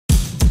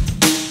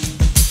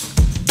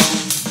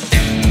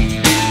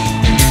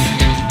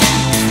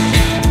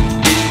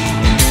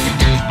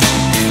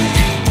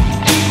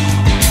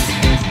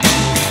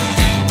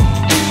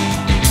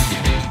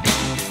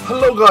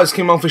guys,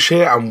 KingMonkfish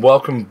here, and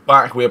welcome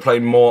back. We are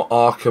playing more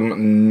Arkham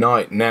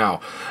Knight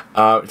now.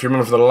 If you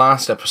remember from the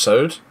last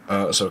episode,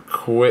 so a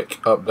quick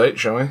update,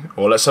 shall we?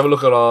 Or let's have a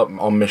look at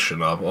our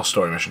mission, our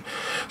story mission.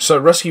 So,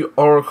 rescue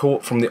Oracle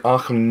from the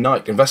Arkham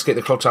Knight. Investigate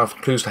the clock tower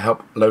for clues to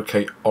help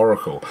locate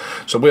Oracle.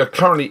 So we are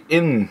currently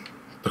in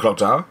the clock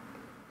tower,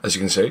 as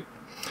you can see.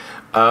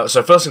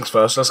 So first things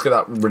first, let's get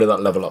rid of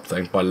that level up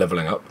thing by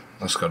leveling up.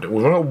 Let's go do it.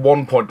 We've only got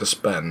 1 point to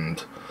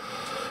spend.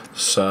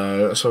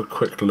 So let's have a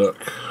quick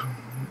look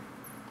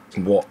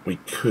what we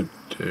could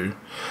do.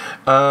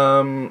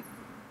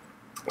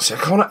 See, I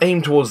kind of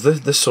aim towards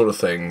this sort of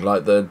thing,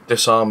 like the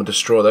disarm and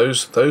destroy.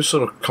 Those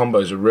sort of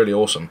combos are really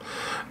awesome.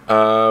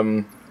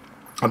 I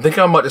think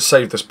I might just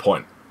save this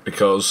point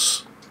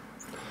because,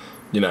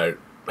 you know,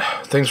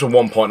 things from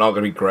 1 point aren't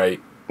going to be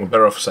great. We're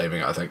better off saving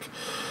it, I think.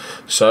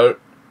 So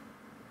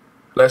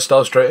let's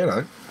dive straight in, I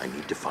think. I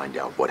need to find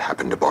out what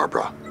happened to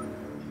Barbara.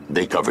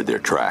 They covered their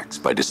tracks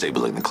by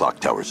disabling the clock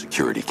tower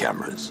security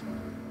cameras.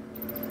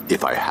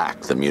 If I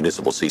hack the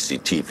municipal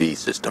CCTV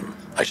system,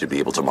 I should be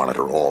able to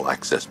monitor all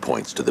access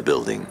points to the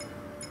building.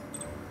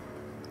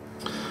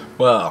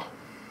 Well,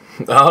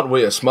 aren't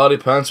we a smarty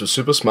pants with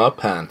super smart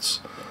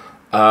pants?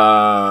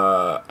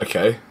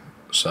 Okay,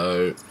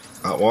 so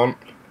that one.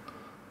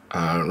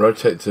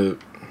 Rotate to...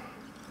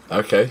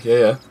 Okay,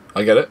 yeah,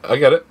 I get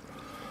it.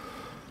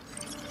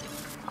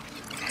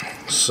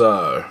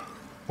 So,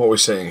 what are we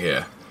seeing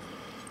here?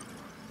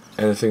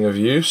 Anything of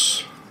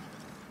use?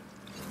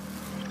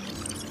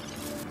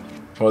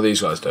 What are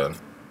these guys doing?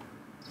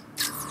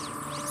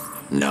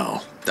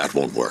 No, that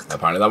won't work.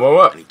 Apparently that won't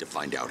work. I need to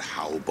find out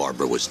how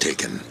Barbara was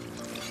taken.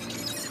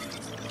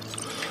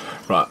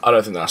 Right, I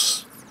don't think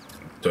that's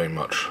doing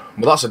much.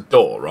 Well, that's a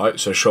door, right?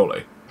 So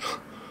surely.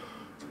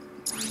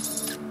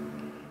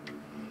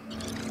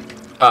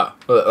 Ah,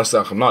 well, that's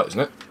the Arkham Knight, isn't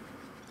it?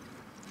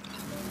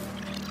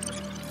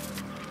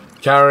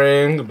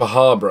 Carrying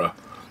Barbara.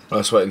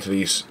 Let's wait until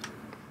these...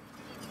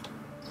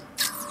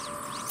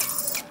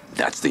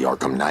 That's the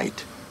Arkham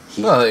Knight.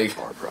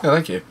 Barbara. Yeah,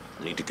 thank you.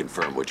 I need to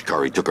confirm which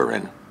car he took her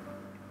in.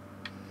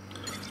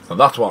 Well,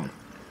 that one.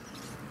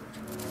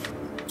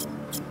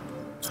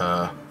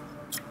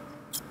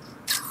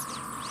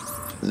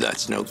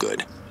 That's no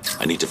good.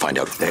 I need to find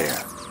out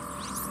there.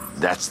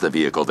 That's the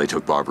vehicle they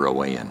took Barbara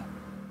away in.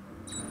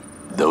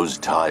 Those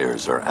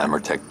tires are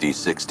Amertech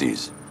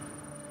D60s.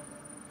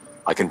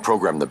 I can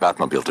program the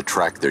Batmobile to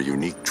track their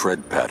unique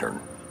tread pattern.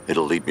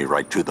 It'll lead me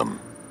right to them.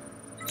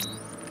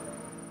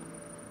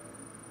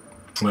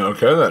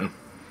 Okay then.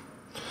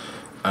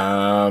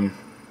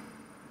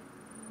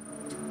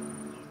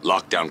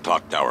 Lockdown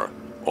clock tower.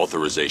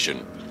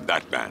 Authorization.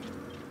 Batman.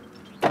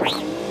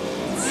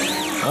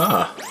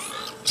 Ah.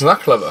 Isn't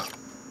that clever?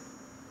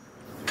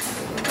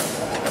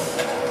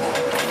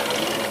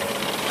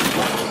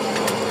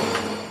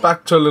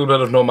 Back to a little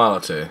bit of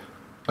normality.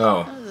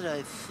 Oh. Now that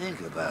I think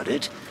about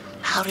it,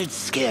 how did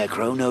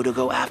Scarecrow know to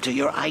go after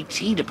your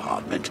IT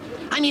department?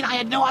 I mean, I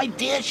had no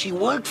idea she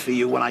worked for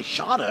you when I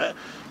shot her.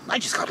 I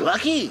just got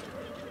lucky.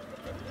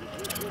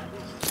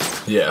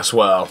 Yes,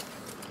 well,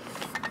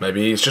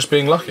 maybe he's just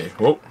being lucky.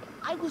 Whoa.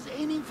 I was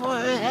aiming for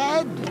her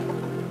head.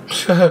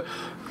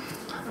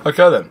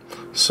 Okay then.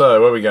 So,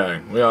 where are we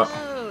going? We are...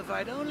 Oh, if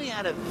I'd only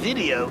had a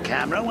video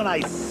camera when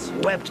I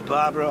swept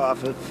Barbara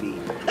off her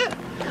feet.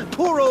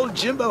 Poor old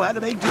Jimbo had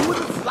to make do with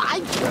a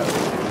slideshow.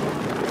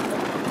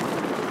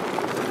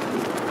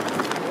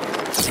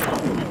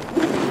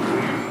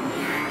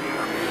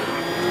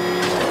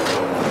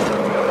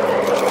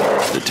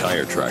 The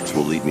tire tracks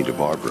will lead me to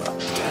Barbara.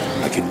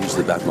 I can use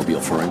the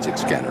Batmobile forensic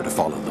scanner to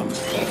follow them.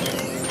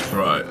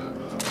 Right.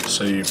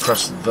 So you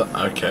press the...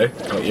 Okay.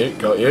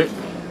 Got you.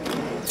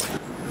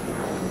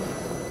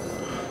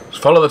 Let's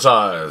follow the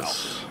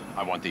tires.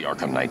 I want the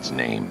Arkham Knight's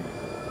name.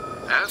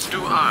 As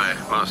do I,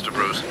 Master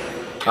Bruce.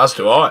 As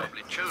do I. You've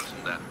probably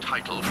chosen that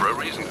title for a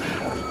reason.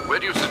 Where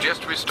do you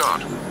suggest we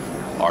start?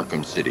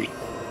 Arkham City.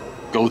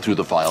 Go through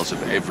the files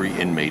of every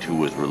inmate who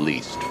was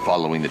released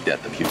following the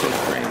death of Hugo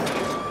Strange.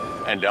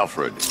 And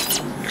Alfred.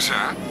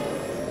 Sir?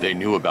 They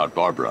knew about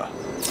Barbara.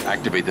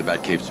 Activate the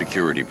Batcave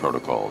security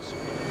protocols.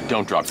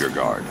 Don't drop your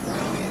guard.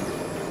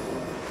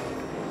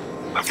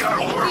 I've got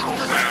a Oracle,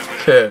 man.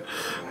 Yeah.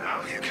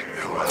 Now you can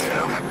know who I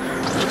am.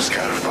 Just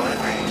gotta find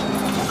me.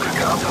 The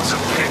Gotham's a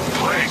big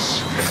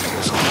place.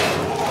 There's a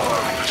whole war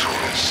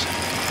between us.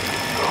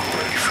 I'm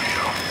ready for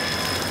you.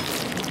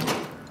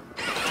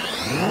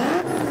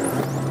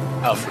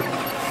 Alfred,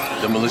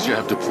 the militia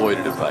have deployed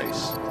a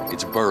device.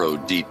 It's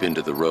burrowed deep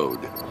into the road.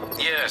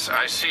 Yes,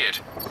 I see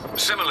it.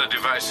 Similar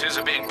devices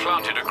are being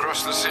planted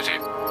across the city.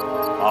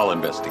 I'll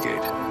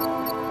investigate.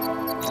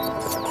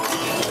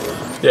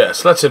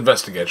 Yes, let's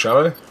investigate,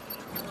 shall we?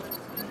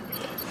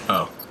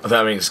 Oh,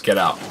 that means get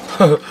out.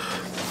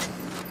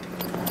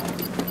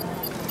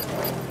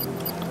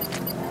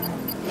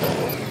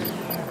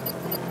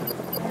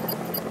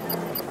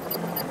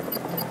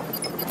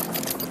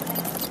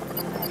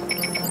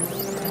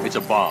 It's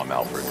a bomb,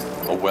 Alfred.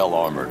 A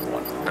well-armored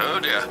one. Oh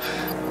dear.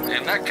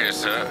 In that case,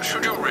 sir,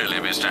 should you really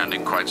be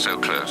standing quite so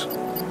close?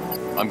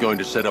 I'm going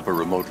to set up a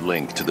remote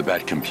link to the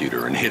Bat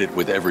computer and hit it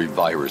with every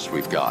virus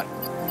we've got.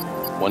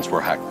 Once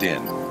we're hacked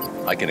in,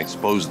 I can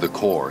expose the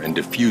core and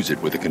defuse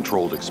it with a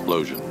controlled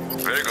explosion.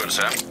 Very good,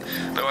 Sam.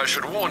 Though I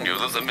should warn you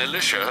that the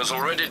militia has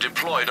already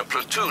deployed a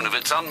platoon of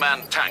its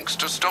unmanned tanks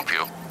to stop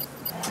you.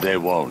 They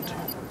won't.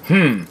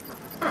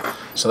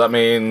 So that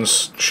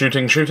means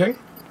shooting?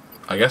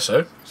 I guess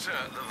so. Sir,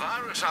 the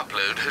virus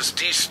upload has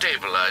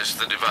destabilized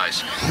the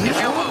device. If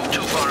you move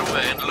too far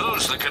away and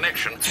lose the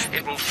connection,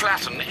 it will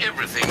flatten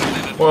everything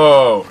within a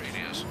Whoa.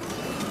 radius.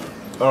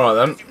 Alright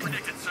then. You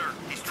predicted, sir.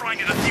 He's trying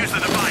to defuse the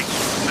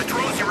device. The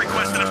drones you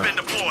requested have been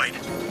deployed.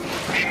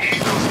 We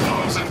need those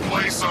bombs in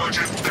place,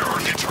 Sergeant. They're our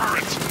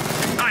deterrent.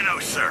 I know,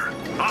 sir.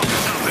 I'll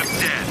stop him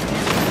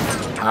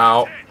dead.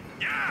 Ow.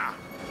 Yeah.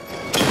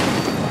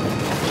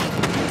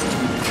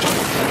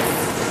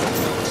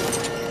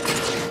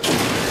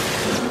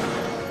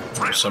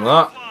 Some of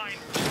that.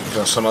 You can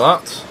have some of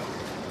that.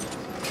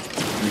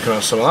 You can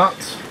have some of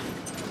that.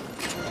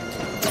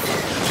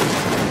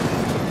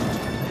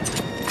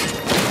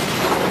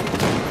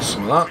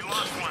 Some of We that.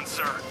 lost one,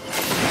 sir.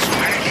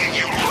 Making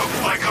you look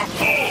like a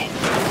fool.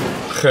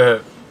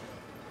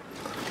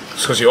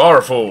 It's because you are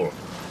a fool.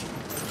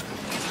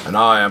 And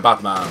I am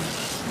Batman.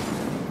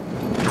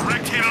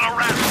 Direct hit on a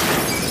rat.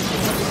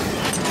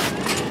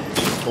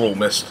 Oh,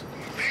 missed.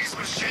 These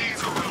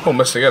machines are Oh,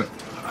 missed again.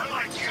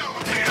 like you.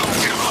 They don't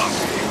give up.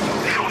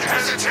 They don't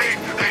hesitate.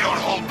 They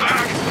don't hold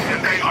back.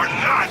 And they are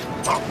not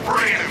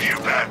afraid of you,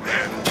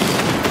 Batman.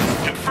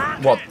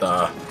 Confirmed. What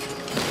the?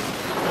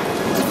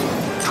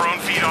 Drone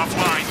feed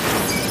offline.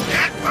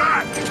 Get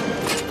back!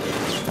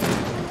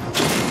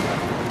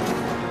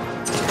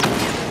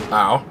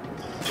 Ow.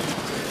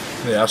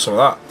 Yeah, some of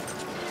that.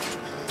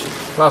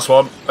 Last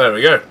one. There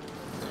we go.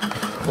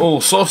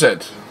 All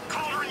sorted.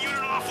 Caller and unit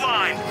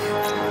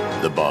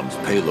offline. The bomb's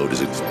payload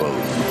is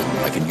exposed.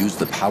 I can use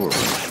the power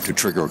link to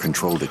trigger a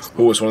controlled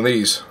explosion. Oh, it's one of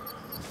these.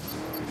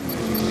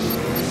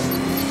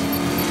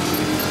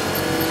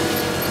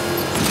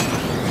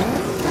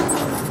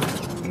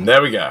 And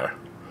there we go.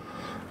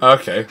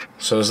 Okay,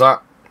 so there's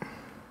that.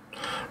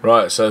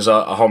 Right, so there's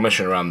a whole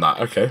mission around that.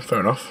 Okay,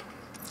 fair enough.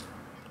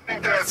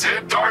 Think that's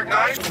it, Dark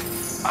Knight?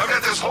 I've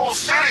got this whole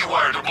city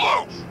wired to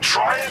blow.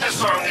 Try and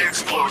disarm the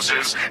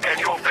explosives, and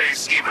you'll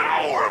face even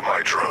more of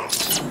my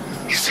drones.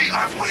 You see,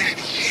 I've waited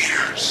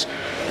years.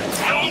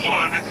 No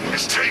one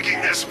is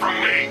taking this from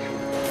me.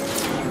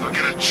 They'll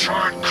get a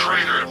charred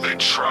crater if they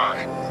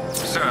try.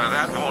 Sir,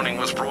 that warning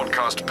was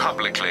broadcast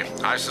publicly.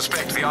 I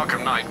suspect the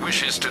Arkham Knight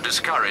wishes to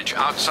discourage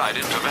outside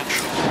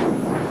intervention.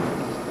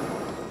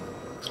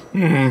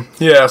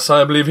 Yes,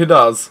 I believe he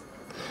does.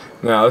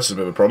 Now, this is a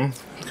bit of a problem,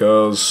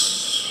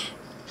 because...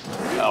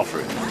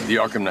 Alfred, the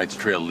Arkham Knight's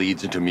trail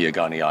leads into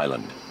Miagani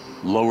Island.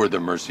 Lower the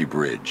Mercy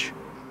Bridge.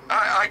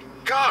 I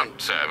can't,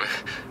 sir.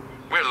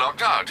 We're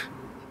locked out.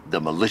 The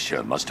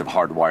militia must have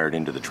hardwired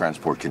into the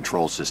transport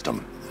control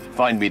system.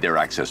 Find me their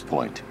access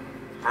point.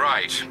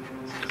 Right.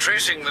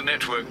 Tracing the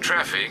network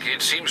traffic,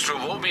 it seems to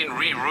have all been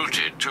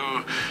rerouted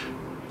to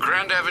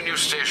Grand Avenue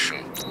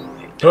Station.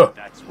 Huh,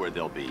 That's where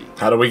they'll be.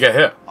 how do we get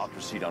here? I'll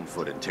proceed on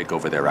foot and take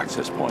over their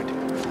access point.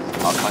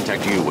 I'll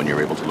contact you when you're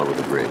able to lower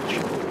the bridge.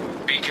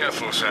 Be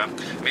careful, sir.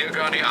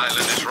 Miagani Island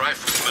is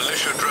rife with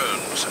militia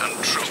drones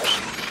and troops.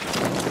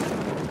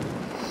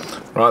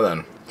 Right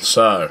then,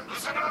 so...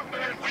 Listen up,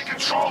 man. We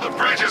control the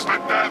bridges,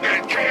 but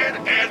Batman can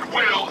and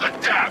will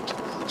adapt.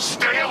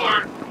 Stay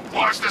alert.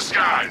 Watch the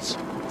skies.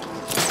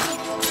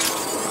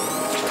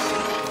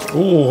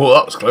 Ooh,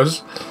 that was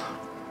close.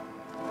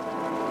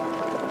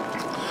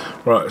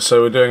 Right,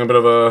 so we're doing a bit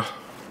of a...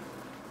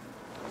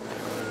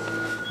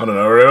 I don't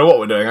know really what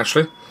we're doing,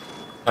 actually.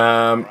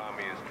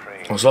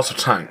 There's lots of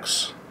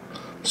tanks,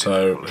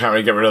 so we can't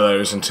really get rid of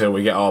those until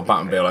we get our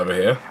Batmobile over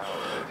here.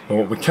 But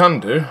what we can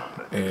do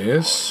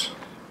is...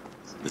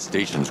 The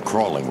station's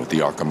crawling with the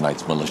Arkham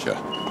Knight's militia.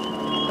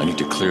 I need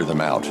to clear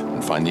them out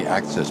and find the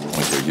access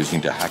point they're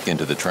using to hack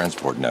into the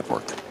transport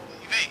network.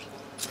 V,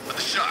 for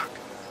the shock.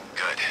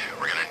 Good.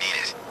 We're gonna need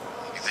it.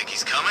 You think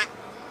he's coming?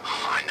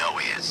 Oh, I know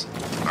he is.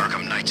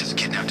 Arkham Knight just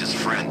kidnapped his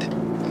friend.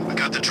 We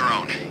got the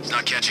drone. He's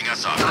not catching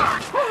us off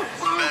guard.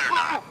 Better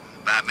not.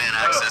 Batman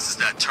accesses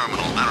that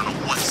terminal. I don't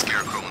know what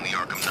Scarecrow and the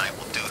Arkham Knight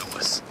will do to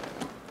us.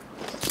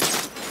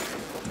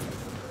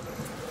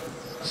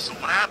 So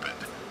what happened?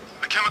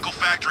 The chemical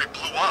factory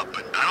blew up,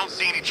 but I don't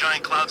see any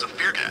giant clouds of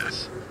fear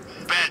gas.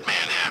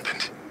 Batman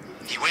happened.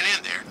 He went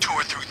in there,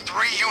 tore through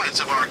 3 units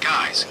of our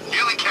guys,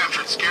 nearly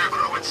captured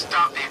Scarecrow, and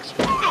stopped the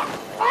explosion.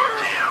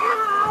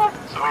 Damn.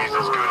 So he's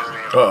as good as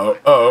the Uh-oh,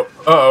 uh-oh,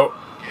 uh-oh.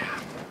 Yeah,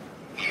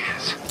 he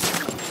is.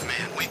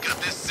 Man, we got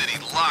this city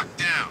locked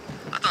down.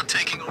 I thought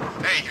taking over...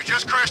 Hey, you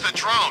just crashed the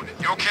drone.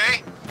 You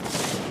okay?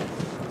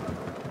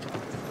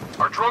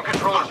 Our drone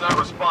controller's not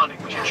responding.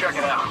 We should check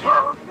it out.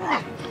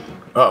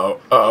 Uh-oh,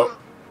 uh-oh.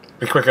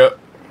 Be quicker.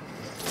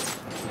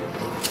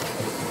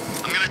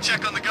 I'm gonna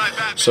check on the guy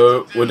Batman.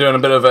 So, we're doing a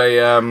bit of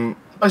a,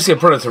 basically a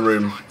Predator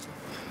room.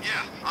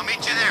 Yeah, I'll meet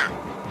you there.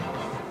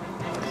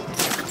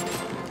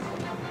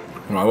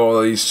 Right, what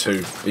are these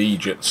two? The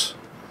Egypts.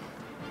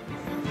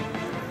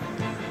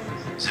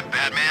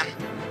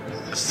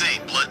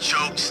 blood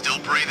choked, still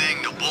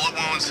breathing, no bullet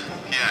wounds?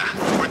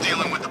 Yeah, we're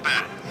dealing with the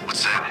bat.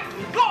 What's that?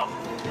 Go!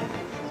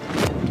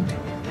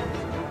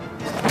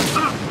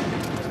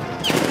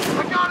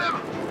 I got him!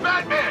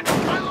 Batman!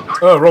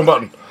 Oh, wrong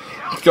button.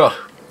 God.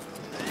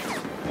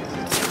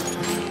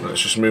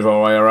 Let's just move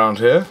our way around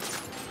here.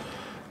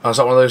 Oh, is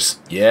that one of those?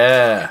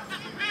 Yeah.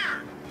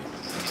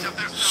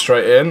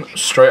 Straight in,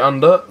 straight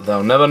under.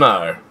 They'll never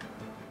know.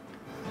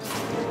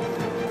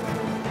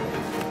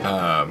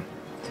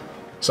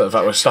 So the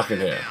fact we're stuck in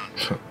here.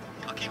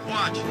 I'll keep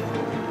watch.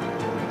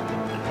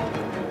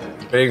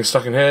 Being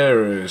stuck in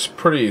here is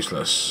pretty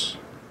useless.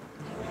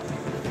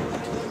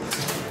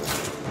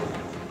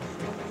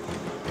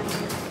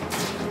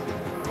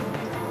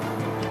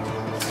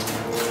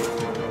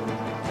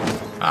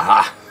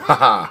 Aha!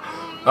 Haha!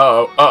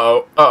 Uh-oh,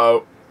 uh-oh,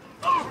 uh-oh.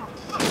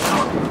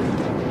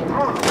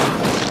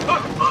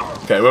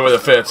 Okay, we're with a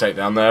fear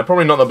takedown there.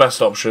 Probably not the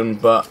best option,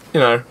 but,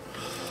 you know,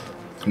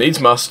 needs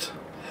must.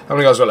 How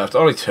many guys got left?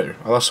 Only 2.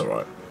 Oh, that's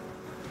alright.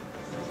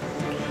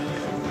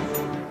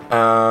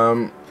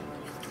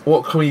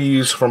 What can we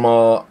use from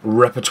our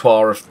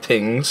repertoire of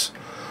things?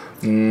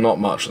 Not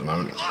much at the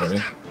moment,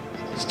 really.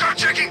 Start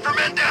checking for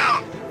men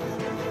down!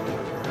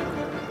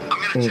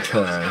 I'm gonna check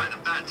on this guy the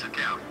bat took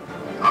out.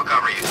 I'll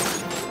cover you.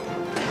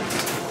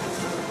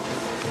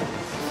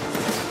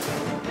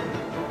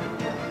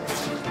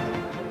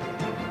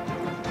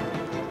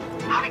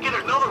 How to get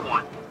another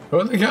one?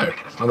 Where'd they go?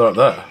 Oh, they're up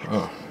there.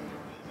 Oh.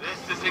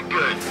 This isn't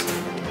good.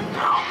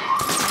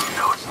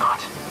 No, it's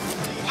not.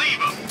 Leave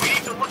him! We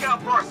need to look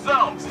out for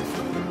ourselves!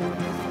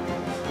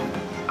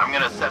 I'm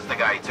gonna assess the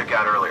guy he took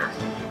out earlier.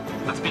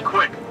 Let's be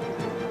quick.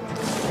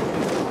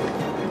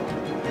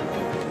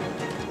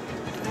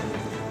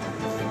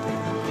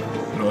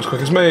 Not as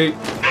quick as me.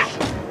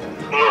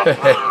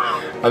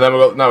 And then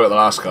now we got the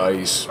last guy.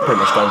 He's pretty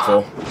much done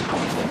for.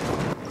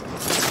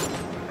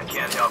 I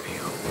can't help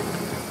you.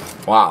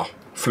 Wow.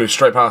 Flew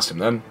straight past him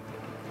then.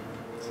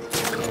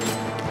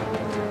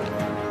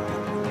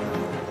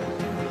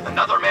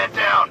 Another man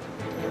down.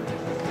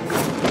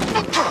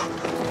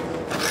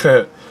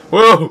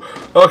 Whoa!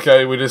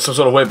 Okay, we did some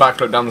sort of weird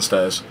backflip down the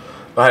stairs.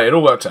 But hey, it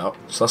all worked out,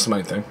 so that's the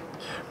main thing.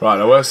 Right,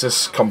 now where's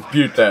this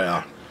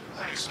computer?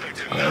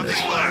 There it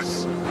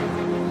is.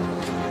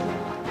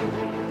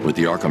 With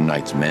the Arkham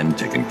Knight's men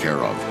taken care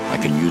of, I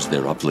can use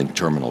their uplink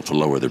terminal to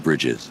lower the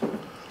bridges.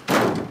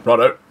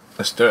 Righto,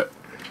 let's do it.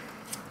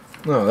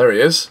 Oh, there he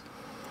is.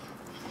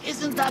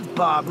 Isn't that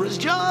Barbara's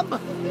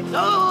job?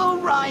 Oh,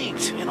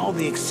 right. In all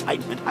the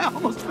excitement, I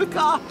almost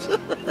forgot.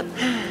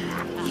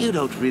 You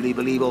don't really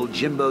believe old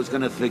Jimbo's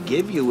gonna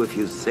forgive you if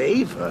you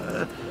save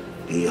her.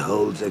 He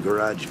holds a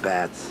grudge,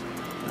 Bats.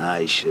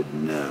 I should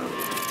know.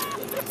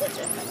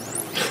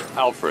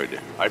 Alfred,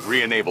 I've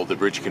re-enabled the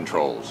bridge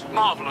controls.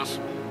 Marvelous.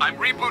 I'm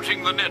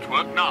rebooting the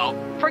network now.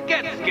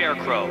 Forget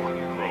Scarecrow.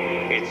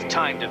 It's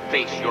time to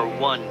face your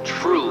one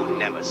true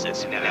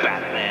nemesis,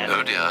 Batman.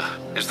 Oh dear.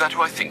 Is that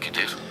who I think it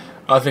is?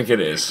 I think it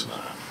is.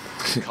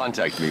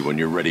 Contact me when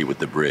you're ready with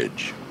the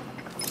bridge.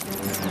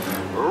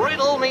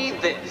 Riddle me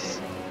this.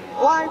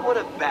 Why would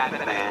a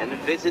Batman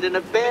visit an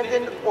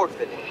abandoned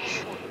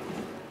orphanage?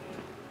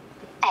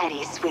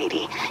 Eddie,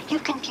 sweetie,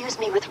 you've confused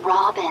me with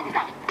Robin.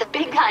 The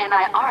big guy and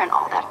I aren't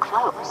all that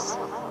close.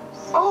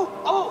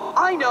 Oh,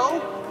 I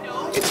know.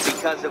 It's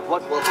because of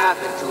what will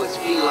happen to his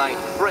feline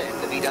friend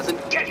if he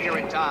doesn't get here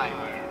in time.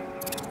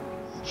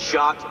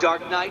 Shocked,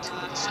 Dark Knight?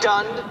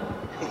 Stunned?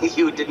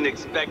 You didn't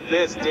expect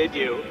this, did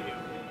you?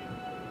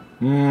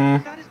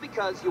 That is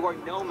because you are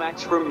no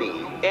match for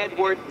me,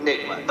 Edward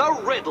Nigma,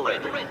 the Riddler,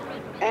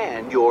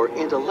 and your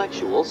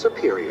intellectual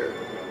superior.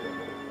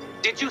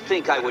 Did you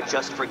think I would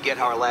just forget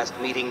our last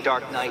meeting,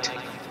 Dark Knight?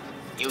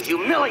 You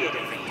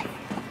humiliated me.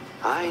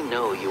 I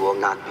know you will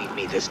not beat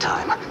me this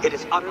time. It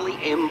is utterly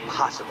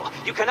impossible.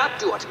 You cannot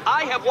do it.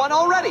 I have won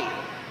already.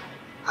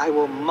 I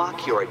will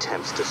mock your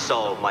attempts to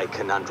solve my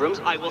conundrums.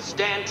 I will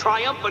stand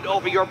triumphant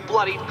over your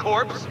bloodied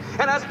corpse.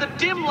 And as the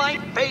dim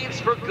light fades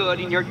for good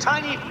in your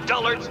tiny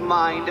dullard's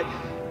mind,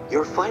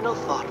 your final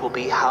thought will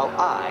be how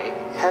I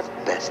have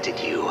bested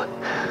you.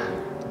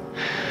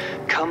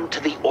 Come to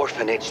the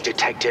orphanage,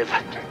 detective,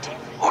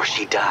 or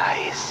she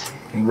dies.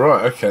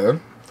 Right, okay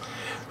then.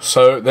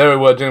 So, there we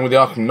were dealing with the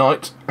Arkham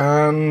Knight,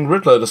 and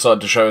Riddler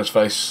decided to show his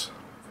face.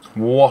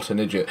 What an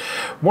idiot.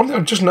 One thing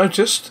I've just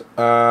noticed,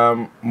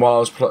 while I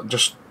was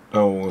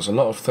there's a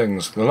lot of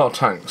things, a lot of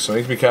tanks, so I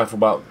need to be careful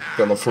about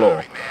getting on the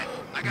floor.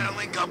 I gotta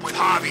link up with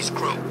Harvey's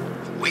crew.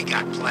 We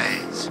got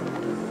plans.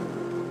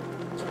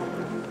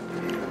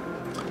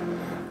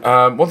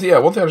 One thing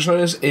I just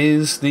noticed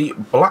is the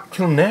Black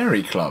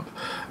Canary Club.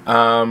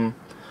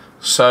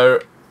 So,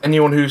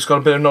 anyone who's got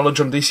a bit of knowledge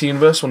on DC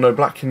Universe will know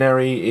Black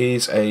Canary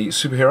is a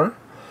superhero.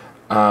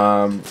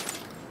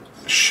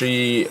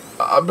 She,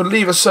 I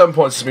believe at certain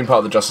points has been part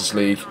of the Justice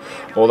League,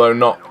 although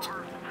not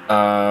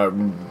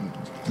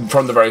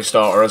from the very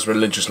start or as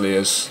religiously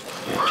as...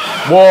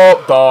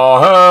 What the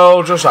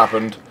hell just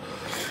happened?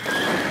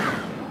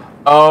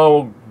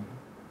 Oh,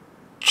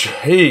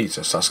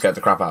 Jesus, that scared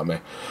the crap out of me.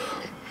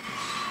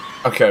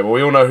 Okay, well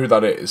we all know who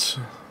that is.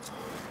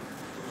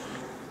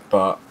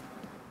 But,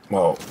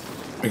 well,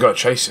 we got to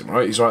chase him,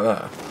 right? He's right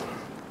there.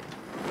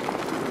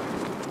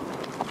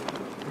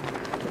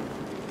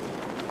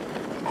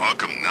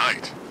 Arkham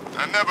Knight.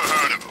 I never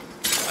heard of him.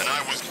 And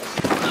I was...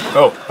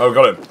 Oh,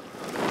 got him.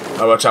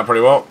 That worked out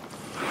pretty well.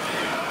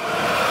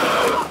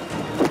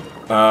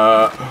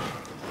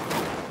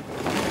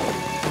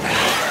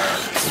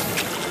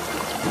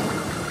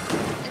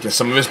 Get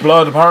some of his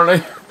blood,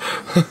 apparently.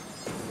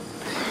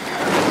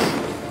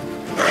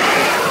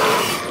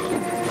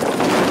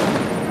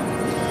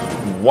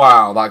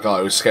 Wow, that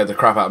guy was scared the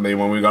crap out of me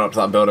when we got up to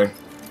that building.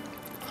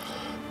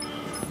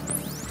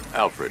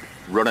 Alfred,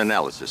 run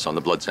analysis on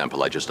the blood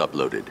sample I just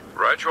uploaded.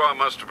 Right you are,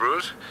 Master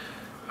Bruce.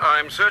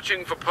 I'm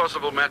searching for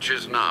possible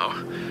matches now.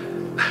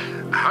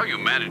 How you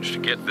managed to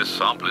get this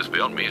sample is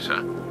beyond me,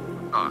 sir.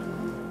 Ah,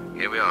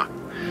 here we are.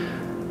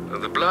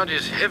 The blood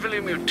is heavily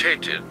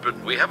mutated, but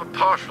we have a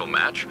partial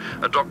match,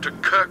 a Dr.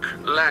 Kirk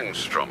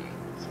Langstrom.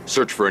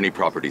 Search for any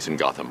properties in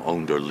Gotham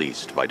owned or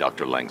leased by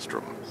Dr.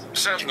 Langstrom.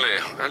 Certainly.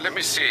 Let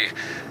me see.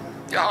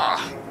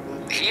 Ah,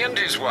 he and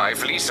his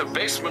wife lease a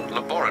basement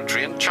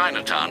laboratory in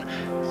Chinatown.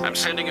 I'm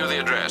sending you the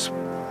address.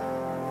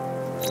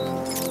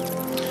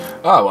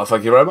 Oh, well,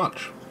 thank you very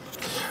much.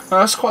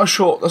 That's quite a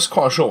short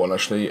one,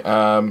 actually.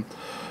 I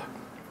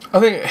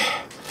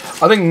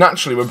think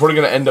naturally we're probably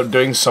going to end up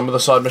doing some of the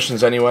side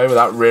missions anyway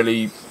without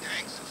really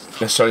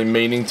necessarily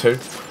meaning to.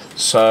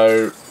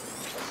 So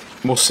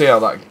we'll see how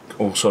that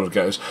all sort of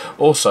goes.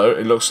 Also,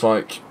 it looks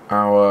like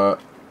our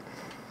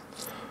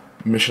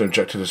mission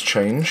objective has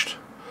changed.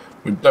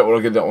 We don't want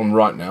to get that one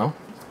right now.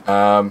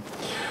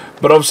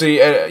 But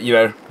obviously, you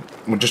know,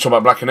 we're just talking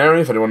about Black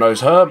Canary, if anyone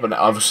knows her. But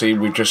obviously,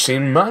 we've just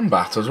seen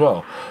Man-Bat as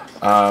well,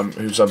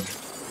 who's a,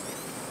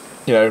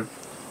 you know,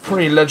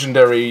 pretty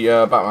legendary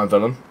Batman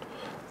villain.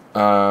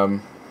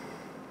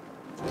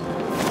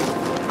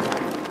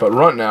 But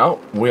right now,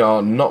 we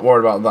are not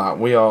worried about that.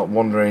 We are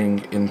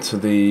wandering into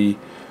the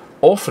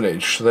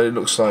orphanage. So it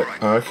looks like...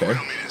 Oh, okay.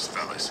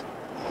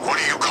 What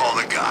do you call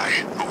the guy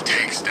who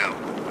takes them?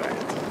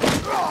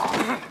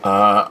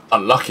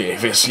 Unlucky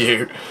if it's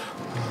you.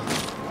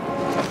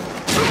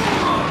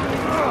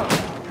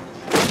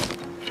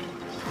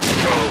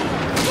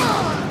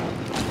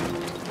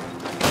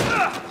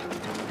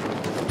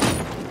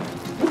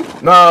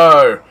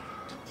 No!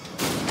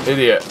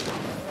 Idiot.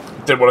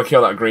 Didn't want to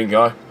kill that green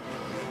guy.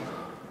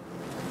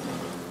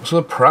 What's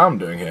the pram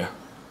doing here?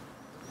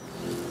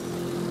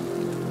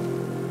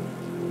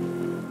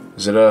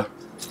 Is it a...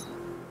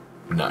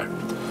 No.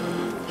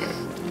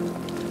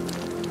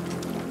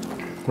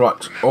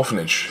 Right,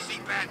 orphanage.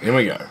 Here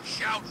we go.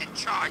 Shout and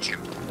charge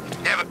him.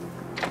 Never...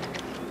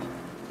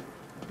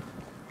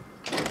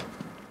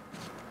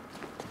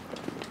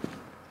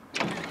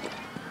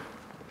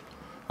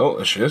 Oh,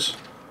 there she is.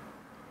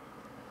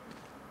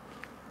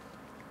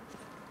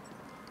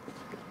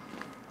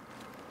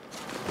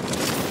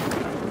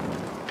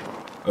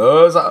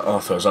 Oh, is that... Oh, I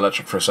thought it was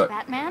electric for a sec.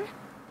 Batman?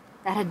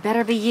 That had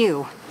better be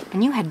you.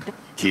 And you had...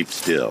 Keep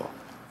still.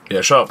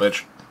 Yeah, shut up,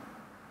 bitch.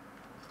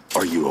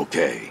 Are you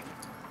okay?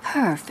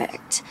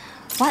 Perfect.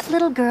 What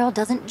little girl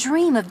doesn't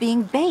dream of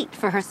being bait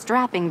for her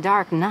strapping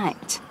Dark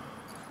Knight?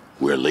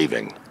 We're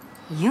leaving.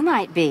 You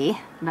might be,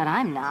 but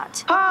I'm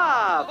not.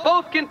 Ah,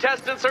 both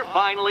contestants are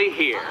finally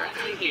here.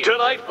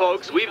 Tonight,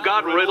 folks, we've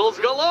got riddles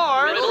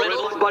galore.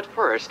 But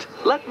first,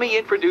 let me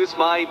introduce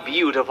my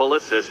beautiful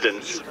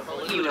assistants.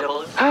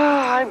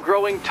 I'm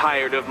growing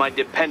tired of my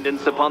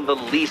dependence upon the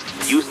least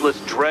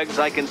useless dregs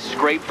I can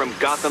scrape from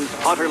Gotham's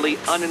utterly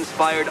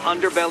uninspired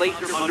underbelly.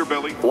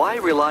 Why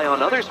rely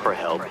on others for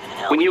help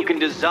when you can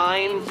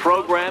design,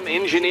 program,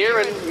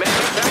 engineer, and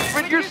manufacture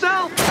it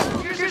yourself?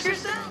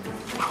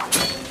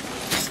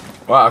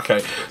 Wow, okay.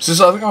 So this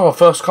is, I think, our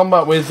first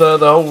combat with the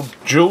whole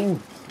dual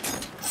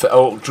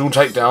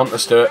takedown.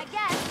 Let's do it.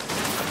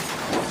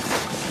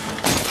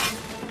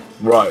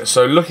 Right,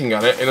 so looking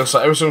at it, it looks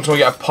like every single time we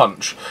get a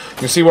punch, you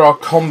can see where our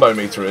combo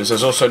meter is.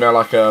 There's also now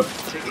like a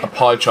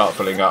pie chart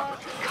filling up.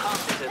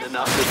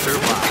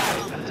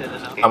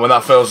 And when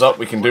that fills up,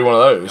 we can do one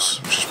of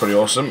those, which is pretty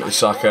awesome.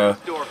 It's like a...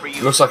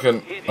 It looks like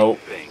an... Oh,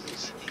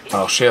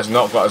 she has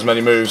not got as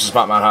many moves as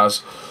Batman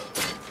has.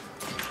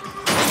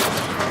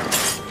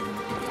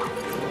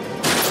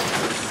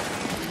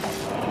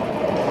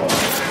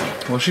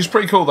 Well, she's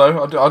pretty cool,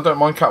 though. I don't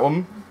mind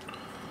Catwoman.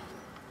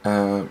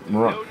 Right.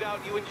 No doubt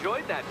you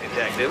enjoyed that,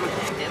 Detective.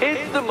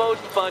 It's the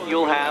most fun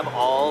you'll have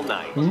all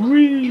night.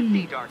 Whee! You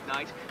see, Dark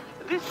Knight,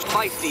 this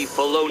feisty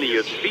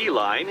felonious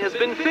feline has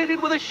been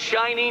fitted with a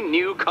shiny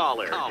new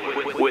collar.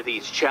 With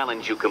each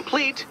challenge you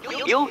complete,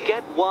 you'll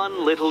get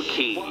one little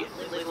key.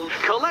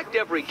 Collect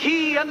every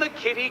key and the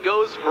kitty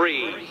goes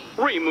free.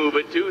 Remove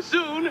it too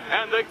soon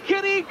and the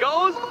kitty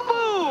goes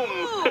boom!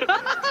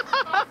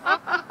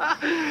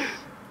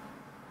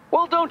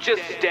 Well, don't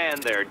just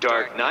stand there,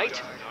 Dark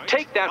Knight.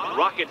 Take that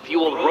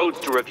rocket-fueled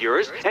roadster of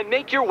yours and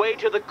make your way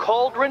to the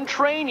Cauldron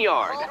Train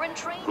Yard.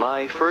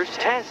 My first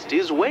test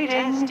is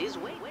waiting.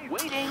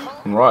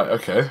 Right,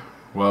 okay.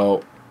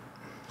 Well,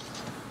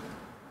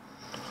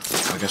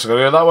 I guess I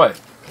gotta go that way.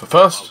 But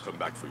first... I'll come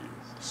back for you.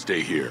 Stay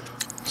here.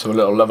 So a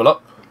little level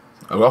up.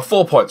 Oh, we have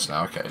 4 points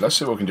now. Okay, let's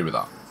see what we can do with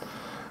that.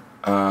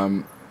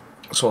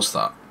 So what's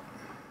that?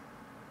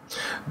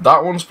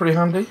 That one's pretty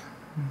handy.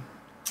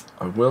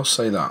 I will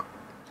say that.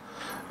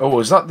 Oh,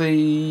 is that the...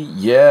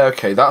 Yeah,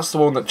 okay, that's the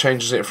one that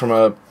changes it from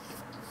a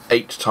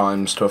 8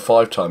 times to a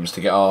 5 times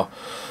to get our...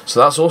 So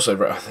that's also...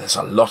 There's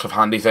a lot of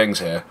handy things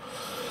here.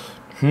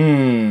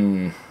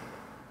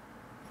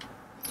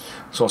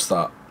 So what's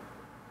that?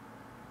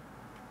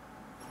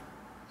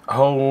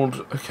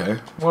 Hold... Okay,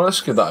 well,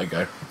 let's give that a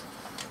go.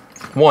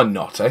 Why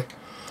not, eh?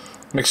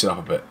 Mix it up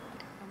a bit.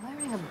 I'm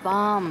wearing a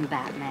bomb,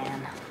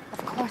 Batman.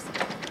 Of course.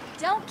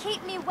 Don't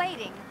keep me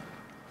waiting.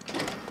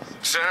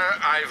 Sir,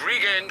 I've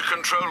regained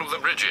control of the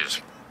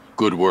bridges.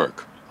 Good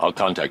work. I'll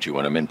contact you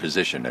when I'm in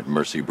position at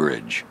Mercy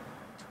Bridge.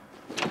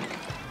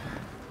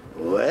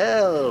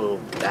 Well,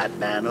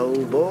 Batman,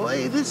 old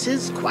boy, this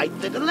is quite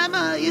the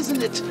dilemma,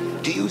 isn't it?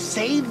 Do you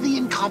save the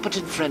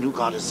incompetent friend who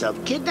got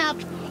herself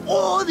kidnapped,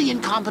 or the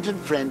incompetent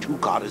friend who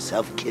got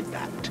herself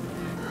kidnapped?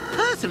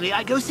 Personally,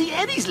 I go see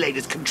Eddie's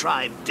latest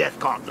contrived death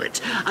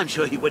gauntlet. I'm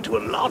sure he went to a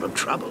lot of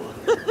trouble.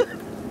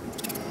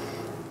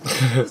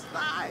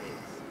 Besides,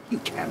 you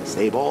can't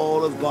save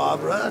all of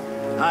Barbara.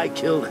 I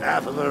killed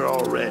half of her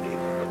already.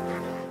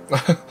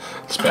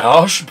 It's a bit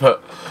harsh,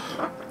 but...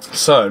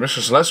 So,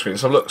 Mission Select Screen.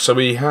 So look, so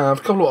we have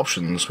a couple of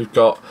options. We've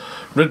got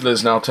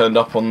Riddler's now turned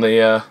up on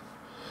the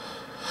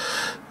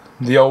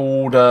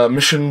old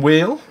mission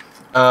wheel.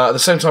 At the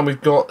same time, we've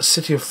got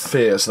City of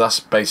Fear, so that's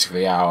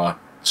basically our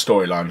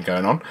storyline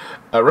going on.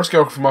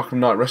 Rescue Arkham from Arkham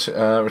Knight,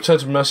 return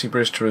to Mercy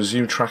Bridge to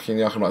resume tracking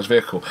the Arkham Knight's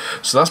vehicle.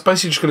 So that's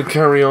basically just going to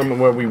carry on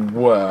where we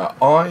were.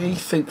 I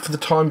think for the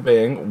time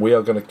being, we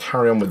are going to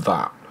carry on with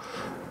that.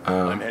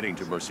 I'm heading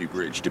to Mercy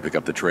Bridge to pick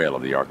up the trail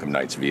of the Arkham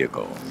Knight's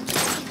vehicle.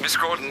 Miss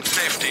Gordon's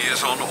safety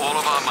is on all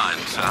of our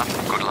minds, sir.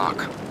 Good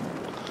luck.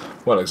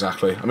 Well,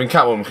 exactly. I mean,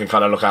 Catwoman can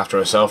kind of look after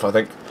herself, I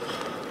think.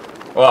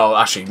 Well,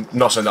 actually,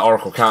 not saying that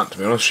Oracle can't, to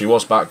be honest. She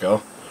was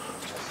Batgirl.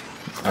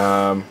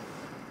 Control,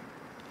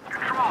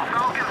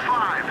 Falcon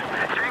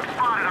 5. Jake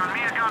spotted on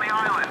Miyagani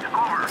Island.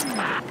 Over.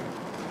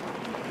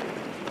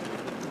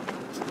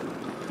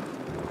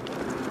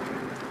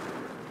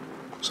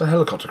 What's a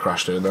helicopter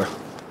crash doing there?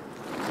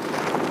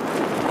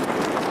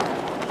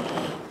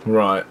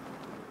 Right.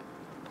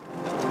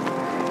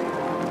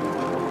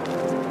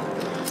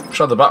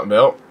 Shut the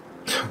Batmobile.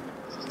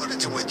 What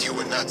is it with you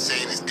and not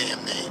saying his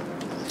damn name?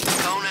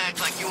 Don't act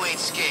like you ain't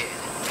scared.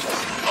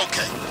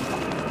 Okay.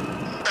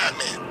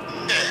 Batman.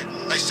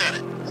 Yeah, I said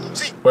it.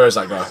 See? Where is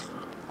that guy?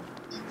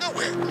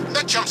 Nowhere.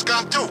 That chump's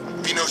gone too.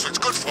 If he knows what's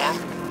good for him.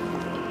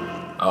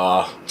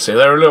 Ah, see,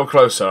 they're a little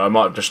closer. I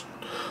might just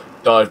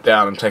dive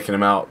down and taking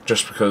him out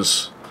just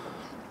because...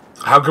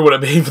 How good would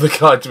it be for the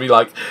guy to be,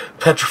 like,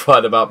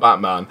 petrified about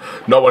Batman,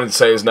 not wanting to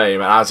say his name,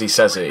 and as he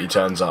says it, he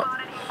turns up?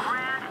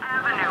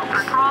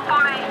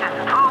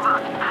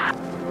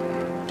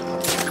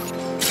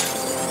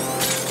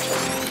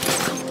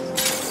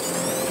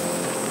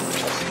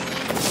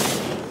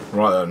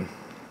 Right then.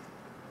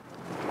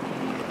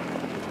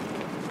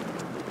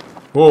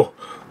 Whoa,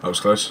 that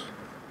was close.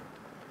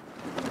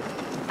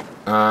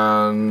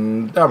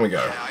 And down we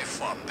go. Yeah, I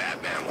fought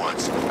Batman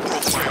once.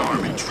 Broke my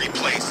arm in 3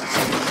 places.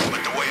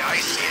 But the way I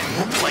see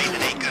it,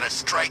 lightning ain't gonna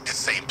strike the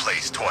same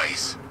place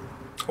twice.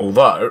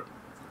 Although,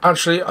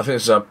 actually, I think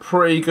this is a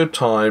pretty good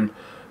time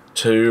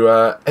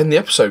to end the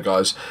episode,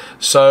 guys.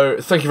 So,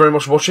 thank you very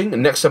much for watching.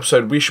 In next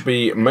episode, we should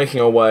be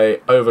making our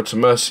way over to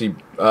Mercy,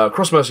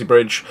 across Mercy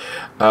Bridge,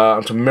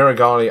 to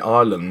Miyagani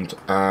Island,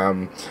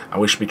 and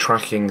we should be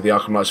tracking the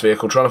Arkham Knight's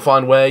vehicle, trying to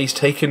find where he's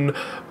taken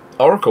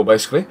Oracle,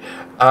 basically.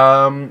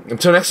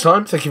 Until next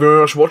time, thank you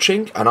very much for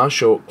watching, and I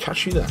shall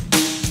catch you there.